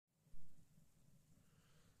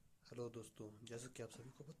Hello दोस्तों, जैसा कि आप सभी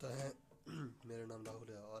को पता है मेरा नाम राहुल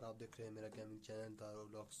है और आप देख रहे हैं मेरा गेमिंग चैनल दारो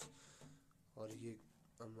व्लॉग्स। और ये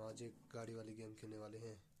हम आज एक गाड़ी वाली गेम खेलने वाले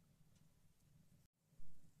हैं।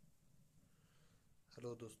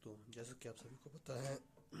 हेलो दोस्तों, जैसा कि आप सभी को पता है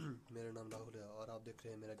मेरा नाम राहुल है और आप देख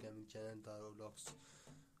रहे हैं मेरा गेमिंग चैनल दारो व्लॉग्स।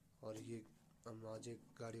 और ये हम आज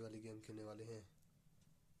एक गाड़ी वाली गेम खेलने वाले हैं।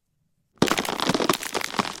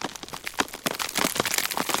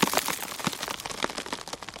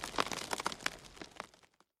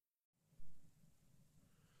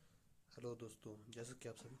 हेलो दोस्तों, जैसा कि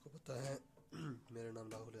आप सभी को पता है मेरा नाम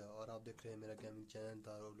राहुल है और आप देख रहे हैं मेरा गेमिंग चैनल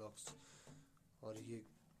दारो व्लॉग्स। और ये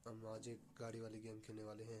हम आज एक गाड़ी वाली गेम खेलने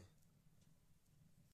वाले हैं।